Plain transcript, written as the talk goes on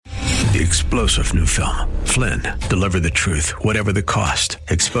the explosive new film, Flynn, Deliver the Truth, Whatever the Cost,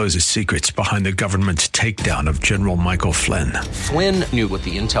 exposes secrets behind the government's takedown of General Michael Flynn. Flynn knew what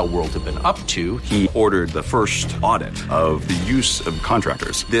the intel world had been up to. He ordered the first audit of the use of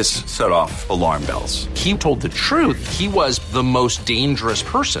contractors. This set off alarm bells. He told the truth. He was the most dangerous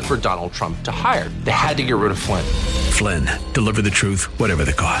person for Donald Trump to hire. They had to get rid of Flynn. Flynn, Deliver the Truth, Whatever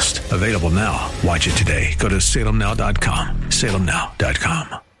the Cost. Available now. Watch it today. Go to salemnow.com.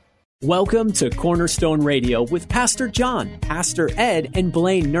 salemnow.com. Welcome to Cornerstone Radio with Pastor John, Pastor Ed, and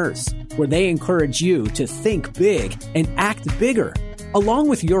Blaine Nurse, where they encourage you to think big and act bigger. Along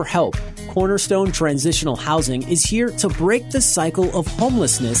with your help, Cornerstone Transitional Housing is here to break the cycle of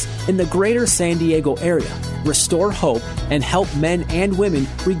homelessness in the greater San Diego area, restore hope, and help men and women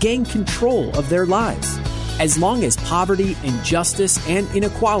regain control of their lives. As long as poverty, injustice, and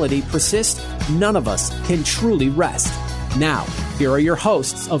inequality persist, none of us can truly rest. Now, here are your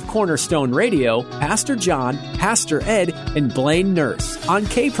hosts of Cornerstone Radio, Pastor John, Pastor Ed, and Blaine Nurse on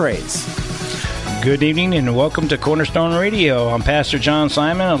K-Praise. Good evening and welcome to Cornerstone Radio. I'm Pastor John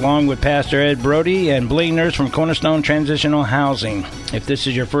Simon along with Pastor Ed Brody and Blaine Nurse from Cornerstone Transitional Housing. If this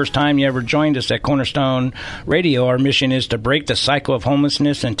is your first time you ever joined us at Cornerstone Radio, our mission is to break the cycle of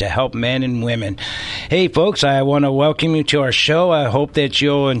homelessness and to help men and women. Hey folks, I want to welcome you to our show. I hope that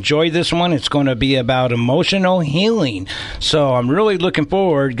you'll enjoy this one. It's going to be about emotional healing. So I'm really looking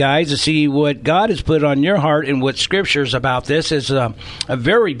forward, guys, to see what God has put on your heart and what scriptures about this. Is a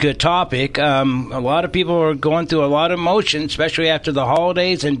very good topic. A lot of people are going through a lot of emotion, especially after the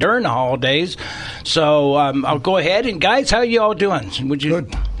holidays and during the holidays. So I'll go ahead. And guys, how you all doing? Would you?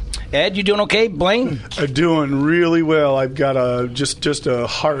 Good. Ed, you doing okay? Blaine? Doing really well. I've got just a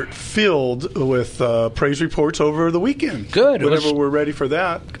heart filled with praise reports over the weekend. Good. Whenever we're ready for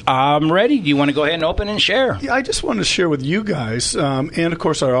that. I'm ready. Do you want to go ahead and open and share? Yeah, I just wanted to share with you guys and, of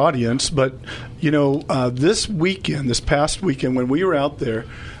course, our audience. But, this past weekend, when we were out there,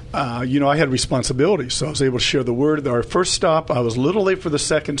 I had responsibilities, so I was able to share the word. Our first stop, I was a little late for the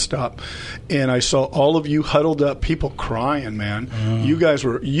second stop, and I saw all of you huddled up, people crying, man. You guys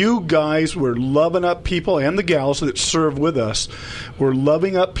were loving up people, and the gals that serve with us were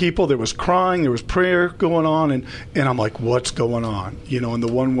loving up people. There was crying, there was prayer going on, and I'm like, what's going on? And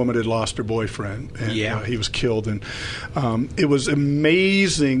the one woman had lost her boyfriend, and he was killed. And it was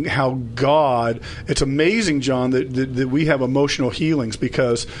amazing how it's amazing, John, that we have emotional healings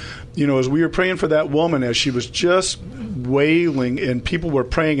because as we were praying for that woman, as she was just wailing, and people were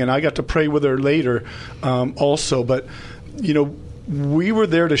praying, and I got to pray with her later also. But, we were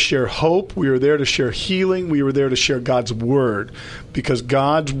there to share hope. We were there to share healing. We were there to share God's word because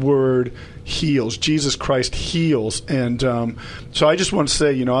God's word heals. Jesus Christ heals. And so I just want to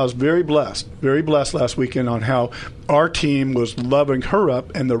say, I was very blessed last weekend on how our team was loving her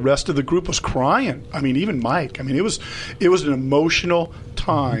up and the rest of the group was crying. I mean, even Mike. I mean, it was an emotional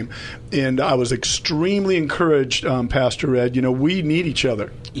time. And I was extremely encouraged, Pastor Ed. We need each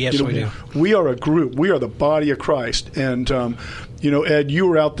other. Yes, we do. We are a group. We are the body of Christ. And, Ed, you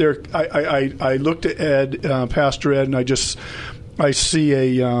were out there. I looked at Ed, Pastor Ed, and I see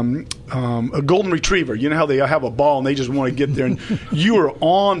a golden retriever. You know how they have a ball and they just want to get there. And you were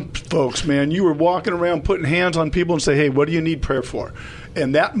on, folks, man. You were walking around putting hands on people and say, hey, what do you need prayer for?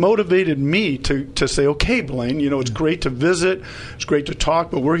 And that motivated me to say, okay, Blaine, it's great to visit. It's great to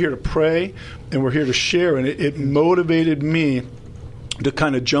talk, but we're here to pray and we're here to share. And it motivated me to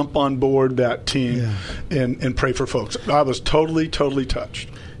kind of jump on board that team and pray for folks. I was totally, totally touched.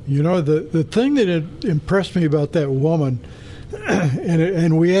 The thing that impressed me about that woman,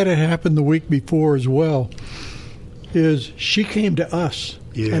 and we had it happen the week before as well, is she came to us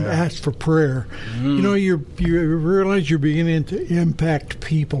and asked for prayer. You realize you're beginning to impact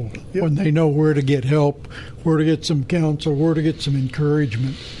people when they know where to get help, where to get some counsel, where to get some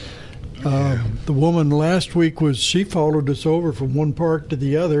encouragement. The woman last week she followed us over from one park to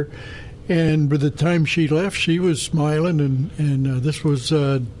the other, and by the time she left, she was smiling, and this was,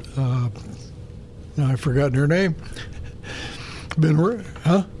 I've forgotten her name.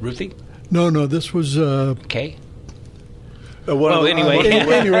 Ruthie? No, this was... Kay?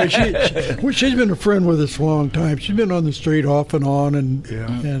 Anyway, she's been a friend with us a long time. She's been on the street off and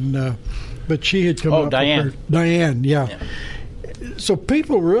on, but she had come up Diane. with her. Diane, yeah. So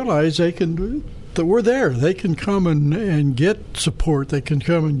people realize that we're there. They can come and get support. They can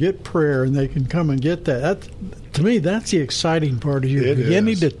come and get prayer, and they can come and get that. to me, that's the exciting part of you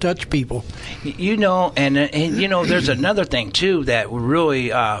beginning to touch people. You know, and you know, there's another thing too that really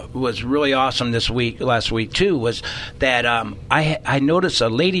was really awesome last week too, was that I noticed a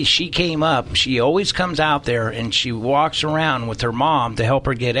lady. She came up. She always comes out there and she walks around with her mom to help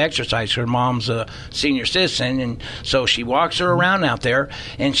her get exercise. Her mom's a senior citizen, and so she walks her around out there.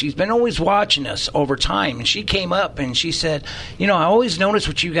 And she's been always watching us over time. And she came up and she said, you know, I always noticed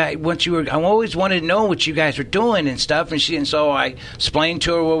I always wanted to know what you guys were doing and stuff. And so I explained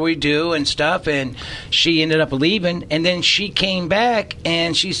to her what we do and stuff. And she ended up leaving. And then she came back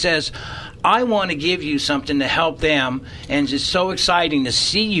and she says, I want to give you something to help them, and it's so exciting to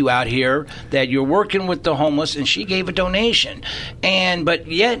see you out here that you're working with the homeless. And she gave a donation, but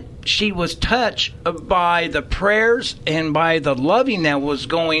yet she was touched by the prayers and by the loving that was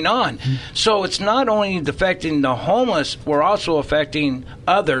going on. So it's not only affecting the homeless, we're also affecting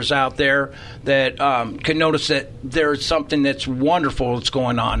others out there that can notice that there's something that's wonderful that's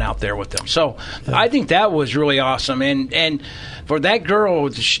going on out there with them. So I think that was really awesome. And for that girl,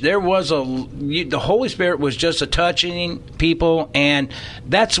 there was the Holy Spirit was just a touching people, and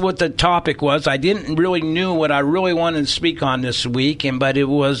that's what the topic was. I didn't really knew what I really wanted to speak on this week, but it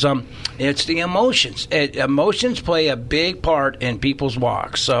was it's the emotions. Emotions play a big part in people's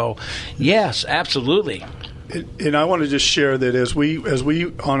walks. So, yes, absolutely. And I want to just share that as we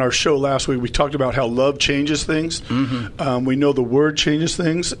on our show last week, we talked about how love changes things. Mm-hmm. We know the word changes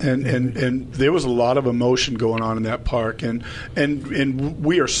things, and there was a lot of emotion going on in that park, and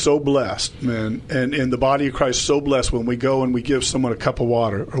we are so blessed, man, and the body of Christ is so blessed when we go and we give someone a cup of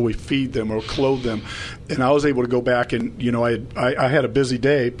water, or we feed them, or clothe them. And I was able to go back and, you know, I had a busy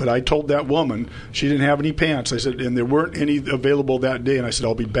day, but I told that woman, she didn't have any pants. I said, and there weren't any available that day. And I said,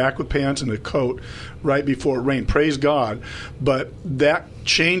 I'll be back with pants and a coat right before it rained. Praise God. But that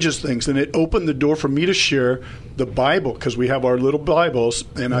changes things. And it opened the door for me to share the Bible, because we have our little Bibles.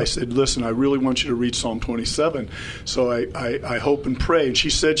 And I said, listen, I really want you to read Psalm 27. So I hope and pray. And she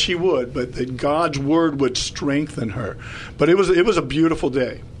said she would, but that God's word would strengthen her. But it was a beautiful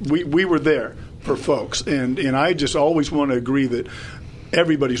day. We were there for folks, and I just always want to agree that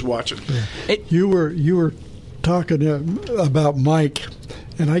everybody's watching. You were talking about Mike,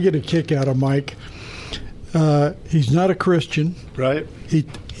 and I get a kick out of Mike. He's not a Christian, right?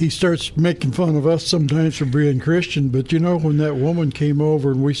 He starts making fun of us sometimes for being Christian, but you know, when that woman came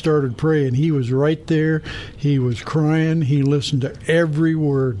over and we started praying, he was right there. He was crying. He listened to every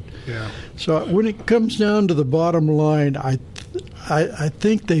word. Yeah. So when it comes down to the bottom line, I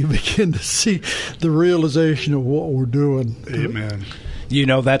think they begin to see the realization of what we're doing. Amen. You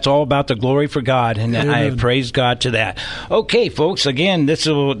know, that's all about the glory for God, and Amen. I praise God to that. Okay, folks, again,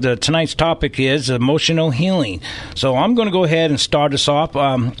 tonight's topic is emotional healing. So I'm going to go ahead and start us off.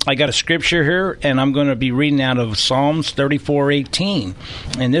 I got a scripture here, and I'm going to be reading out of Psalms 34:18.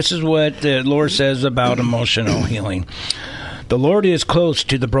 And this is what the Lord says about emotional healing. The Lord is close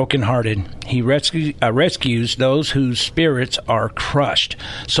to the brokenhearted. He rescues those whose spirits are crushed.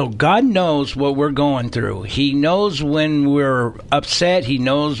 So God knows what we're going through. He knows when we're upset. He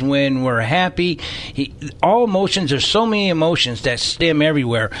knows when we're happy. All emotions, there's so many emotions that stem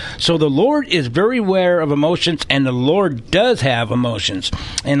everywhere. So the Lord is very aware of emotions, and the Lord does have emotions.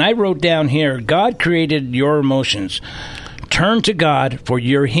 And I wrote down here, God created your emotions. Turn to God for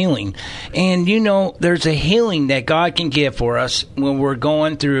your healing. And, you know, there's a healing that God can give for us when we're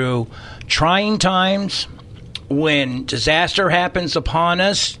going through trying times, when disaster happens upon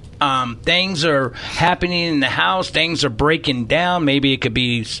us. Things are happening in the house. Things are breaking down. Maybe it could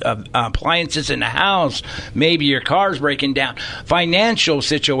be appliances in the house. Maybe your car's breaking down. Financial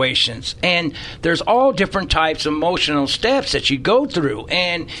situations. And there's all different types of emotional steps that you go through.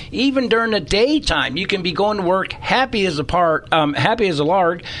 And even during the daytime, you can be going to work happy as a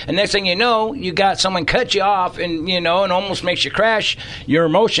lark. And next thing you know, you got someone cut you off, and you know, and almost makes you crash. Your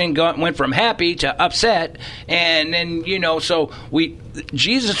emotion went from happy to upset. And then, you know,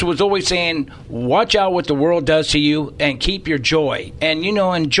 Jesus was always saying, watch out what the world does to you and keep your joy. And, you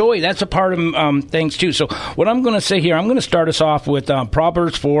know, and joy, that's a part of things too. So what I'm going to say here, I'm going to start us off with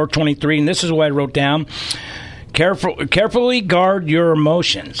Proverbs 4:23, and this is what I wrote down. Carefully guard your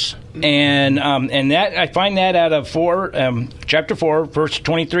emotions. And that I find that out of chapter 4, verse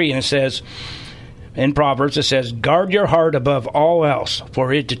 23, and it says, in Proverbs, it says, guard your heart above all else,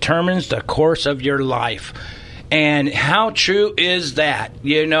 for it determines the course of your life. And how true is that?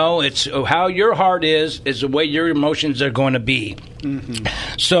 You know, it's how your heart is the way your emotions are going to be. Mm-hmm.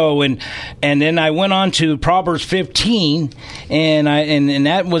 So, and then I went on to Proverbs 15, and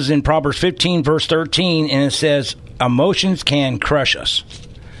that was in Proverbs 15, verse 13, and it says, emotions can crush us.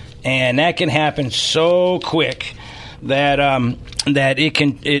 And that can happen so quick that that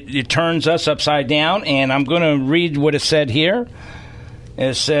it turns us upside down. And I'm going to read what it said here.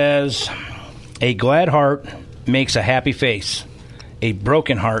 It says, "A glad heart makes a happy face. A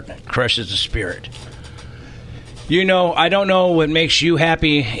broken heart crushes the spirit." You know, I don't know what makes you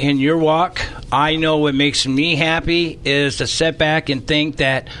happy in your walk. I know what makes me happy is to sit back and think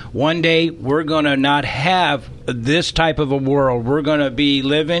that one day we're going to not have this type of a world. We're going to be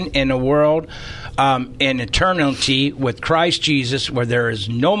living in a world in eternity with Christ Jesus, where there is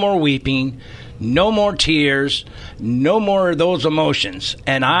no more weeping, no more tears, no more of those emotions.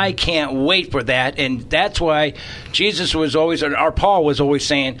 And I can't wait for that. And that's why Jesus was always, or Paul was always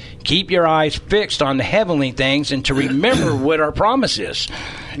saying, keep your eyes fixed on the heavenly things and to remember what our promise is.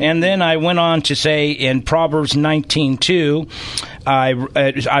 And then I went on to say in Proverbs 19:2,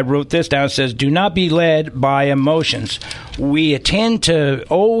 I wrote this down. It says, "Do not be led by emotions." We tend to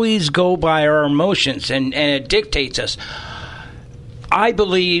always go by our emotions, and it dictates us. I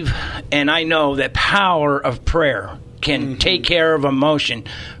believe and I know that power of prayer can take care of emotion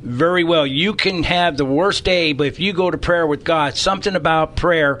very well. You can have the worst day, but if you go to prayer with God, something about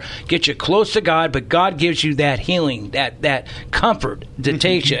prayer gets you close to God, but God gives you that healing, that comfort that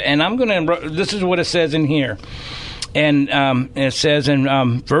takes you. And I'm going to, this is what it says in here. And it says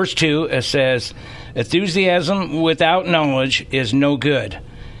in verse 2, it says, "Enthusiasm without knowledge is no good.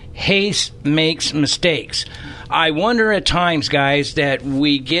 Haste makes mistakes." I wonder at times, guys, that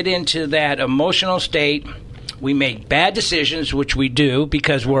we get into that emotional state. We make bad decisions, which we do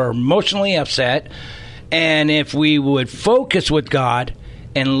because we're emotionally upset. And if we would focus with God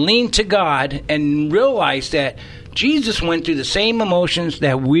and lean to God and realize that Jesus went through the same emotions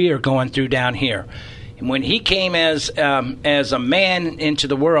that we are going through down here. And when he came as a man into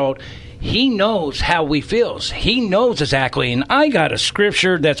the world, he knows how we feels. He knows exactly. And I got a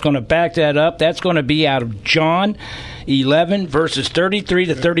scripture that's going to back that up. That's going to be out of John 11, verses 33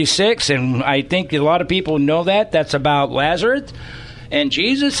 to 36. And I think a lot of people know that. That's about Lazarus. And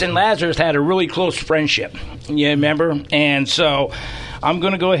Jesus and Lazarus had a really close friendship. You remember? And so I'm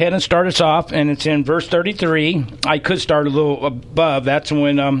going to go ahead and start us off. And it's in verse 33. I could start a little above. That's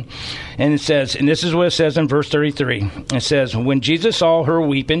when, and it says, and this is what it says in verse 33. It says, "When Jesus saw her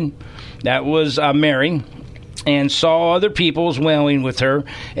weeping," that was Mary, "and saw other people's wailing with her,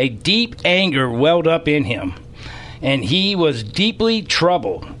 a deep anger welled up in him, and he was deeply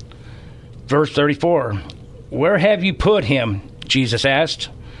troubled." Verse 34, "Where have you put him?" Jesus asked.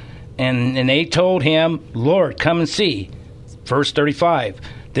 And they told him, "Lord, come and see." Verse 35,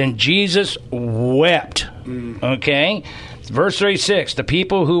 "Then Jesus wept." Okay? Verse 36, "The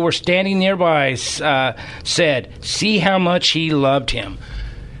people who were standing nearby said, 'See how much he loved him.'"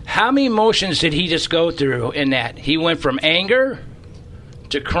 How many emotions did he just go through in that? He went from anger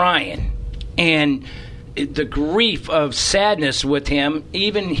to crying. And the grief of sadness with him, he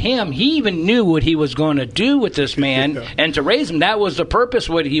even knew what he was going to do with this man and to raise him. That was the purpose,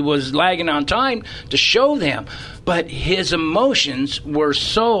 what he was lagging on time to show them. But his emotions were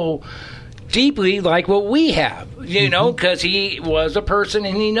so deeply like what we have, you know, because he was a person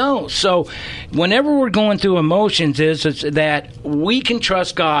and he knows. So whenever we're going through emotions is that we can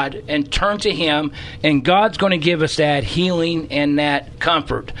trust God and turn to him, and God's going to give us that healing and that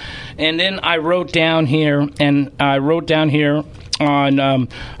comfort. And then I wrote down here on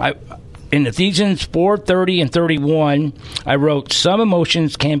in Ephesians 4:30 and 31, I wrote, "Some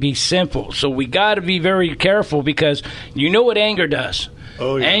emotions can be sinful." So we got to be very careful, because you know what anger does.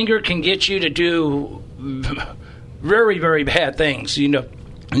 Oh, yeah. Anger can get you to do very, very bad things, you know,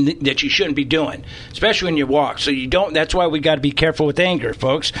 that you shouldn't be doing, especially when you walk. So you don't. That's why we got to be careful with anger,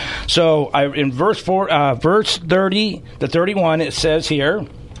 folks. So in verse 30 to 31, it says here,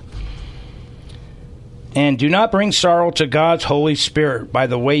 "And do not bring sorrow to God's Holy Spirit by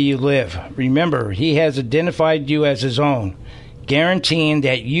the way you live. Remember, he has identified you as his own, guaranteeing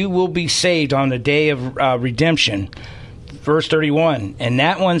that you will be saved on the day of redemption." Verse 31, "And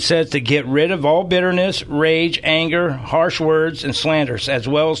that one says to get rid of all bitterness, rage, anger, harsh words, and slanders, as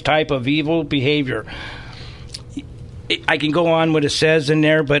well as type of evil behavior." I can go on what it says in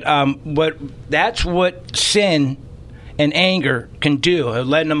there, but that's what sin and anger can do,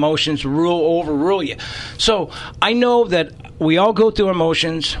 letting emotions overrule you. So I know that we all go through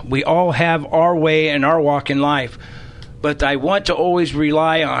emotions. We all have our way and our walk in life. But I want to always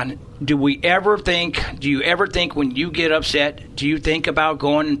rely on, do you ever think when you get upset, do you think about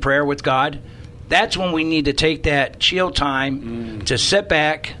going in prayer with God? That's when we need to take that chill time to sit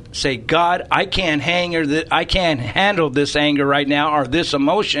back, say, "God, I can't handle this anger right now, or this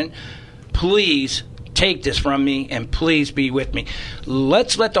emotion. Please take this from me, and please be with me.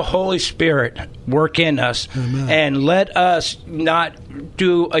 Let's let the Holy Spirit work in us. Amen. And let us not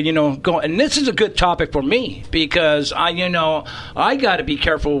do, go. And this is a good topic for me because I got to be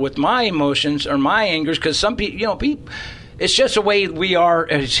careful with my emotions or my angers because some people, it's just the way we are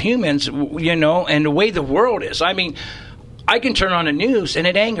as humans, and the way the world is. I mean, I can turn on the news and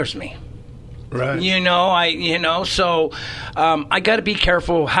it angers me. Right. So I got to be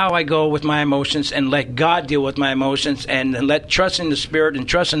careful how I go with my emotions and let God deal with my emotions and let trust in the Spirit and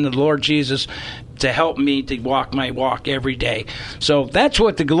trust in the Lord Jesus to help me to walk my walk every day. So that's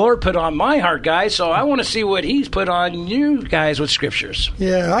what the Lord put on my heart, guys. So I want to see what He's put on you guys with scriptures.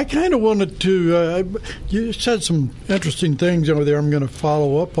 Yeah, I kind of wanted to, you said some interesting things over there I'm going to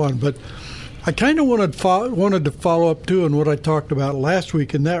follow up on, but I kind of wanted to follow up too on what I talked about last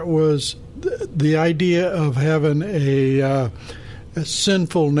week, and that was the idea of having a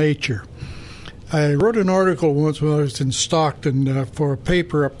sinful nature. I wrote an article once when I was in Stockton for a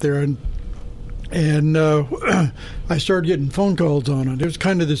paper up there, and I started getting phone calls on it. It was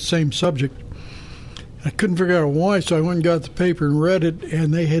kind of the same subject. I couldn't figure out why, so I went and got the paper and read it,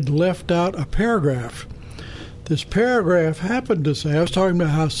 and they had left out a paragraph. This paragraph happened to say, I was talking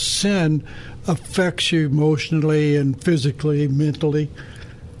about how sin affects you emotionally and physically, mentally,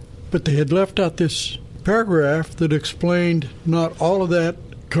 but they had left out this paragraph that explained not all of that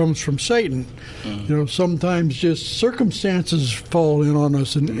comes from Satan. Mm-hmm. Sometimes just circumstances fall in on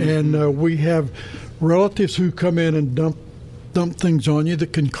us, and we have relatives who come in and dump things on you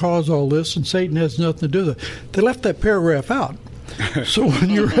that can cause all this, and Satan has nothing to do with it. They left that paragraph out. So when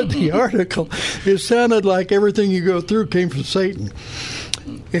you read the article, it sounded like everything you go through came from Satan.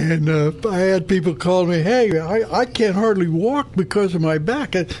 And I had people call me, hey, I can't hardly walk because of my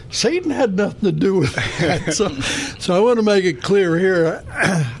back. And Satan had nothing to do with that. So I want to make it clear here.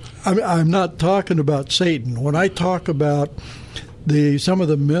 I'm not talking about Satan. When I talk about some of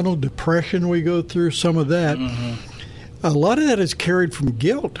the mental depression we go through, some of that, a lot of that is carried from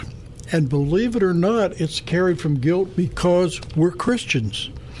guilt. And believe it or not, it's carried from guilt because we're Christians.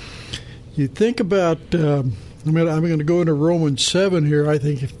 You think about, I'm going to go into Romans 7 here. I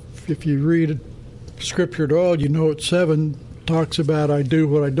think if you read Scripture at all, it's 7 talks about I do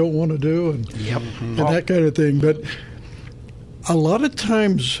what I don't want to do and that kind of thing. But a lot of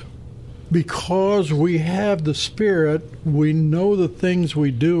times, because we have the Spirit, we know the things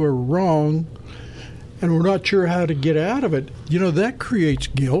we do are wrong, and we're not sure how to get out of it. That creates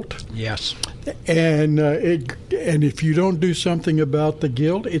guilt. Yes. And if you don't do something about the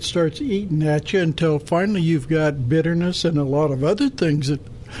guilt, it starts eating at you until finally you've got bitterness and a lot of other things,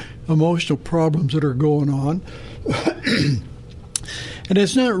 emotional problems that are going on. And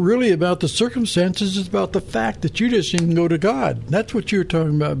it's not really about the circumstances. It's about the fact that you just didn't go to God. That's what you were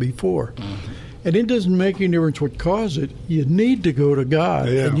talking about before. Mm-hmm. And it doesn't make any difference what caused it. You need to go to God,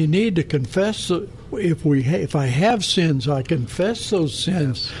 and you need to confess. If I have sins, I confess those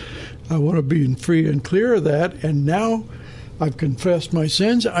sins. Yes. I want to be free and clear of that. And now I've confessed my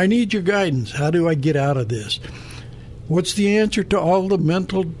sins. I need your guidance. How do I get out of this? What's the answer to all the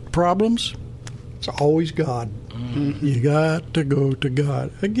mental problems? It's always God. Mm-hmm. You got to go to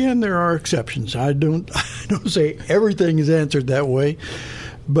God. Again, there are exceptions. I don't say everything is answered that way,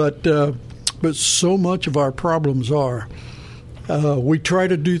 but so much of our problems are. We try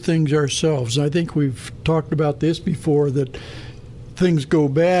to do things ourselves. I think we've talked about this before, that things go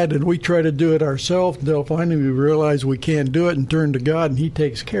bad and we try to do it ourselves until finally we realize we can't do it and turn to God and He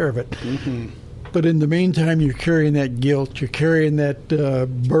takes care of it. Mm-hmm. But in the meantime, you're carrying that guilt. You're carrying that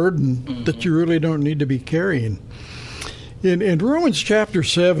burden that you really don't need to be carrying. In Romans chapter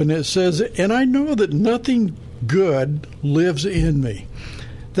 7, it says, "And I know that nothing good lives in me.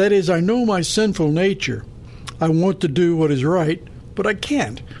 That is, I know my sinful nature. I want to do what is right, but I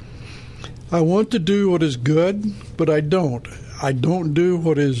can't. I want to do what is good, but I don't. I don't do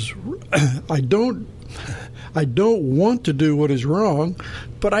what is. I don't want to do what is wrong,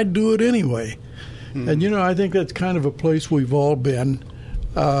 but I do it anyway." Mm-hmm. And I think that's kind of a place we've all been.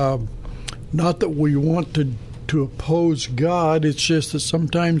 Not that we want to oppose God. It's just that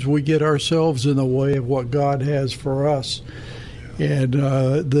sometimes we get ourselves in the way of what God has for us. And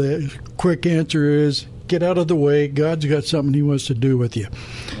the quick answer is, get out of the way. God's got something He wants to do with you.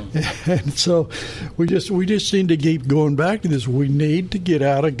 And so we just need to keep going back to this. We need to get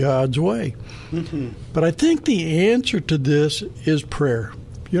out of God's way. Mm-hmm. But I think the answer to this is prayer.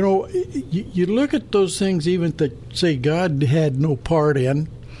 You look at those things even that say God had no part in,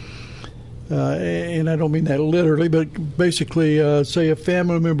 and I don't mean that literally, but basically say a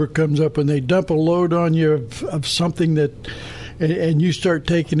family member comes up and they dump a load on you of something that, and you start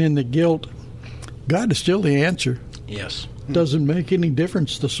taking in the guilt. God is still the answer. Yes. Doesn't make any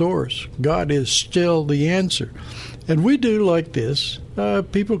difference the source. God is still the answer. And we do like this.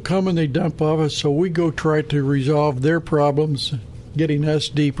 People come and they dump off us, so we go try to resolve their problems, getting us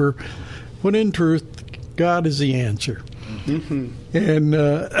deeper, when in truth, God is the answer. Mm-hmm. And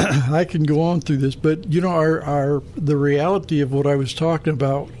I can go on through this, but the reality of what I was talking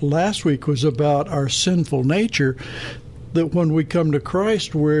about last week was about our sinful nature, that when we come to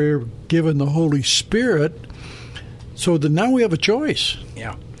Christ, we're given the Holy Spirit, so that now we have a choice.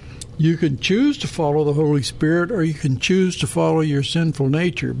 Yeah. You can choose to follow the Holy Spirit, or you can choose to follow your sinful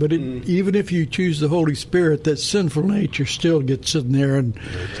nature. But even if you choose the Holy Spirit, that sinful nature still gets in there, and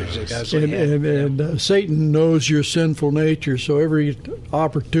Satan knows your sinful nature. So every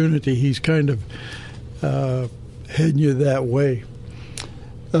opportunity, he's kind of heading you that way.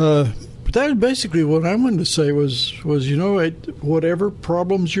 But that basically what I wanted to say was whatever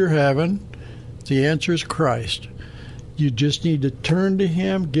problems you're having, the answer is Christ. You just need to turn to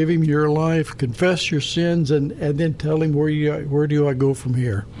Him, give Him your life, confess your sins, and then tell Him where do I go from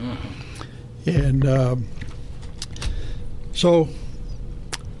here. Mm-hmm. And so,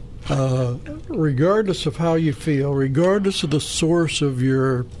 regardless of how you feel, regardless of the source of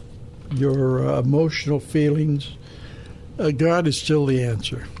your emotional feelings, God is still the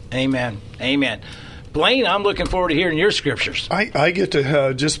answer. Amen. Amen. Blaine, I'm looking forward to hearing your scriptures. I get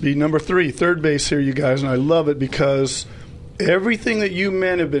to just be number 3, third base here, you guys, and I love it because everything that you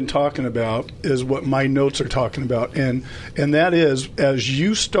men have been talking about is what my notes are talking about, and that is, as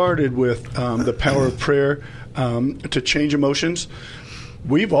you started with the power of prayer to change emotions,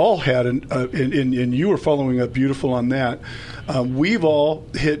 we've all had, and you were following up beautiful on that, we've all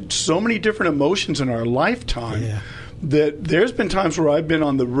hit so many different emotions in our lifetime. Yeah. That there's been times where I've been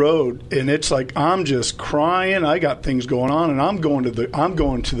on the road and it's like I'm just crying. I got things going on, and I'm going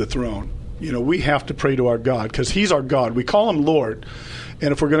to the throne. We have to pray to our God because He's our God. We call Him Lord,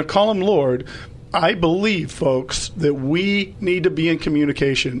 and if we're going to call Him Lord, I believe, folks, that we need to be in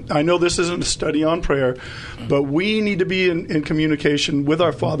communication. I know this isn't a study on prayer, but we need to be in communication with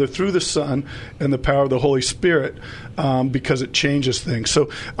our Father through the Son and the power of the Holy Spirit because it changes things. So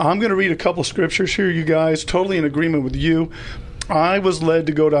I'm going to read a couple scriptures here, you guys, totally in agreement with you. I was led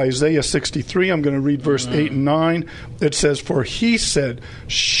to go to Isaiah 63. I'm going to read verse 8 and 9. It says, "For He said,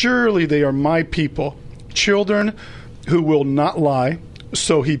 surely they are my people, children who will not lie.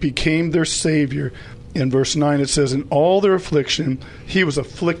 So He became their Savior." In verse 9 it says, "In all their affliction He was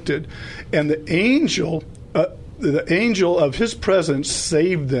afflicted, and the angel of His presence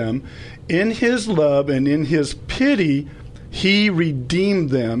saved them. In His love and in His pity He redeemed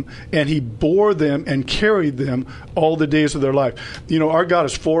them, and He bore them and carried them all the days of their life." Our God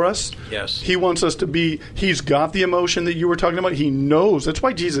is for us. Yes. He wants us to be, He's got the emotion that you were talking about. He knows. That's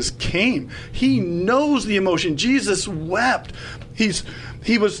why Jesus came. He knows the emotion. Jesus wept. He's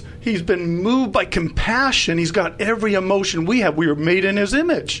been moved by compassion. He's got every emotion we have. We were made in His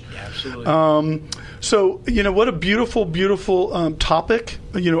image. Yeah, absolutely. So, what a beautiful, beautiful topic.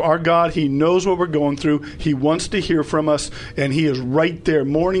 Our God, He knows what we're going through. He wants to hear from us, and He is right there,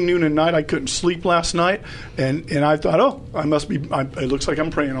 morning, noon, and night. I couldn't sleep last night, and I thought, I must be, it looks like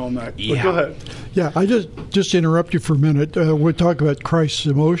I'm praying all night. Yeah. But go ahead. Yeah, I just interrupt you for a minute. We talk about Christ's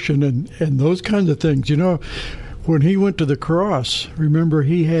emotion and those kinds of things. When He went to the cross, remember,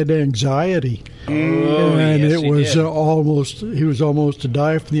 He had anxiety. And yes, he was almost to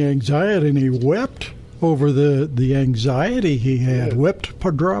die from the anxiety, and He wept over the anxiety he had, wept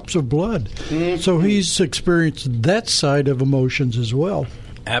drops of blood. Mm-hmm. So He's experienced that side of emotions as well.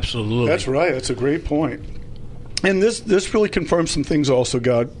 Absolutely. That's right. That's a great point. And this really confirms some things also,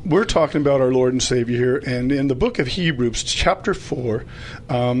 God. We're talking about our Lord and Savior here, and in the book of Hebrews, chapter 4,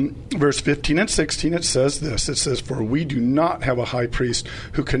 verse 15 and 16, it says this. It says, "For we do not have a high priest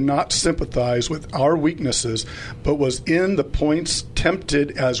who cannot sympathize with our weaknesses, but was in the points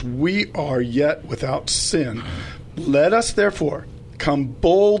tempted as we are, yet without sin. Let us, therefore, come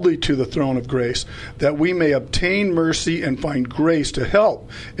boldly to the throne of grace, that we may obtain mercy and find grace to help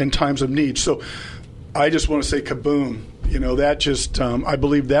in times of need." So I just want to say kaboom. That just, I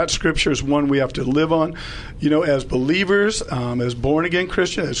believe that scripture is one we have to live on, as believers, as born-again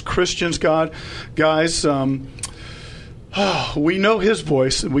Christians, as Christians, guys, We know his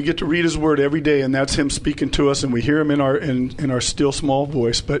voice, and we get to read his word every day, and that's him speaking to us, and we hear him in our still small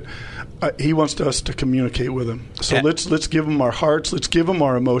voice. But he wants us to communicate with him. So let's give him our hearts, let's give him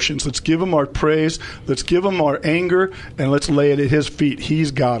our emotions, let's give him our praise, let's give him our anger, and let's lay it at his feet.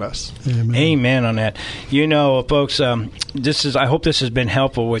 He's got us. Amen on that. You know, folks, I hope this has been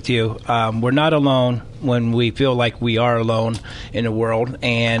helpful with you. We're not alone when we feel like we are alone in the world,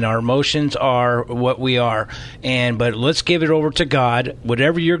 and our emotions are what we are. But let's give it over to God.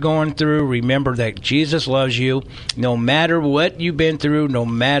 Whatever you're going through, remember that Jesus loves you. No matter what you've been through, no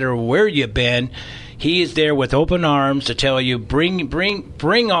matter where you've been, He is there with open arms to tell you,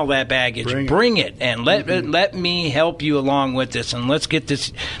 bring all that baggage, bring it, and let me help you along with this, and let's get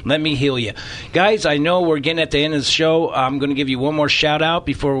this. Let me heal you, guys. I know we're getting at the end of the show. I'm going to give you one more shout out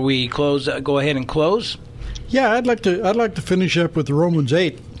before we close. Go ahead and close. Yeah, I'd like to finish up with Romans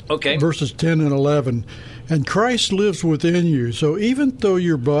 8, verses 10 and 11. And Christ lives within you, so even though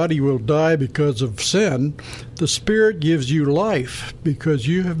your body will die because of sin, the Spirit gives you life because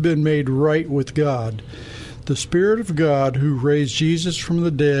you have been made right with God. The Spirit of God who raised Jesus from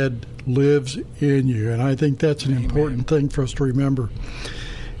the dead lives in you, and I think that's an important thing for us to remember.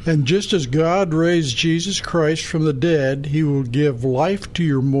 And just as God raised Jesus Christ from the dead, He will give life to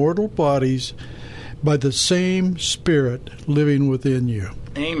your mortal bodies by the same Spirit living within you.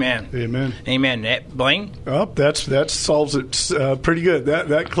 Amen. Amen. Amen. Blaine? Oh, that solves it pretty good.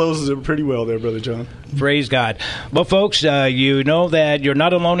 That closes it pretty well there, Brother John. Praise God. Well, folks, you know that you're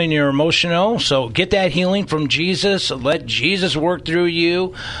not alone in your emotional, so get that healing from Jesus. Let Jesus work through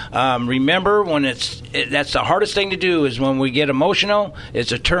you. Remember, that's the hardest thing to do is when we get emotional, is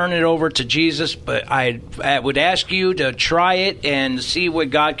to turn it over to Jesus. But I would ask you to try it and see what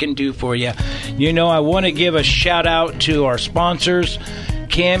God can do for you. You know, I want to give a shout out to our sponsors,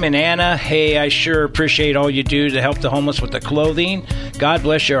 Kim and Anna. Hey, I sure appreciate all you do to help the homeless with the clothing. God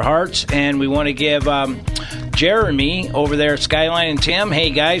bless your hearts. And we want to give Jeremy over there at Skyline and Tim. Hey,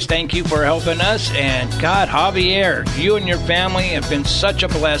 guys, thank you for helping us. And God, Javier, you and your family have been such a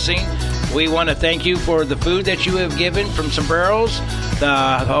blessing. We want to thank you for the food that you have given from Sombreros,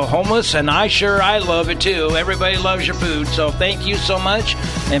 the homeless, and I love it too. Everybody loves your food, so thank you so much.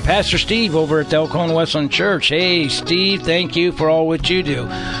 And Pastor Steve over at the Elkhorn Westland Church. Hey, Steve, thank you for all what you do.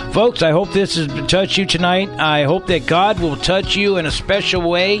 Folks, I hope this has touched you tonight. I hope that God will touch you in a special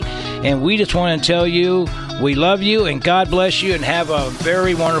way, and we just want to tell you we love you, and God bless you, and have a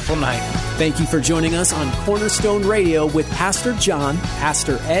very wonderful night. Thank you for joining us on Cornerstone Radio with Pastor John,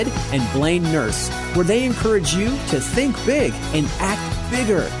 Pastor Ed, and Blaine Nurse, where they encourage you to think big and act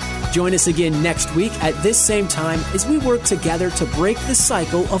bigger. Join us again next week at this same time as we work together to break the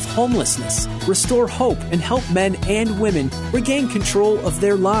cycle of homelessness, restore hope, and help men and women regain control of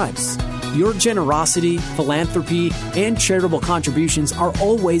their lives. Your generosity, philanthropy, and charitable contributions are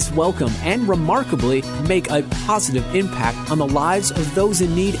always welcome and remarkably make a positive impact on the lives of those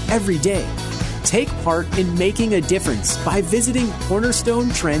in need every day. Take part in making a difference by visiting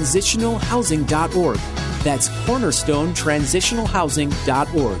cornerstonetransitionalhousing.org. That's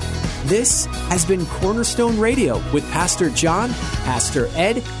cornerstonetransitionalhousing.org. This has been Cornerstone Radio with Pastor John, Pastor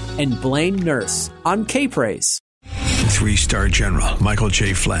Ed, and Blaine Nurse on K-Praise. 3-star General Michael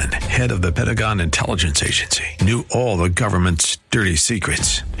J. Flynn, head of the Pentagon Intelligence Agency, knew all the government's dirty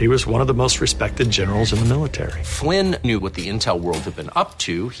secrets. He was one of the most respected generals in the military. Flynn knew what the intel world had been up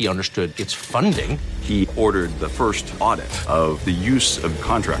to. He understood its funding. He ordered the first audit of the use of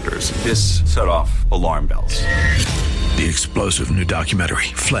contractors. This set off alarm bells. The explosive new documentary,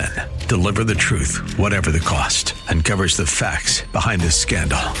 Flynn, Deliver the Truth, Whatever the Cost, uncovers the facts behind this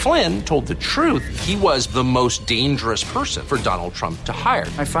scandal. Flynn told the truth. He was the most dangerous person for Donald Trump to hire.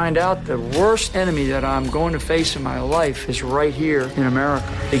 I find out the worst enemy that I'm going to face in my life is right here in America.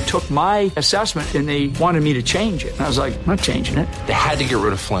 They took my assessment and they wanted me to change it. And I was like, I'm not changing it. They had to get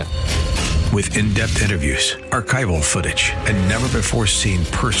rid of Flynn. With in-depth interviews, archival footage, and never-before-seen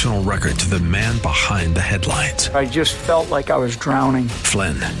personal records of the man behind the headlines. I just felt like I was drowning.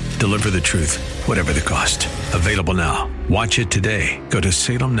 Flynn, Deliver the Truth, Whatever the Cost. Available now. Watch it today. Go to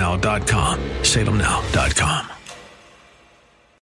salemnow.com. salemnow.com.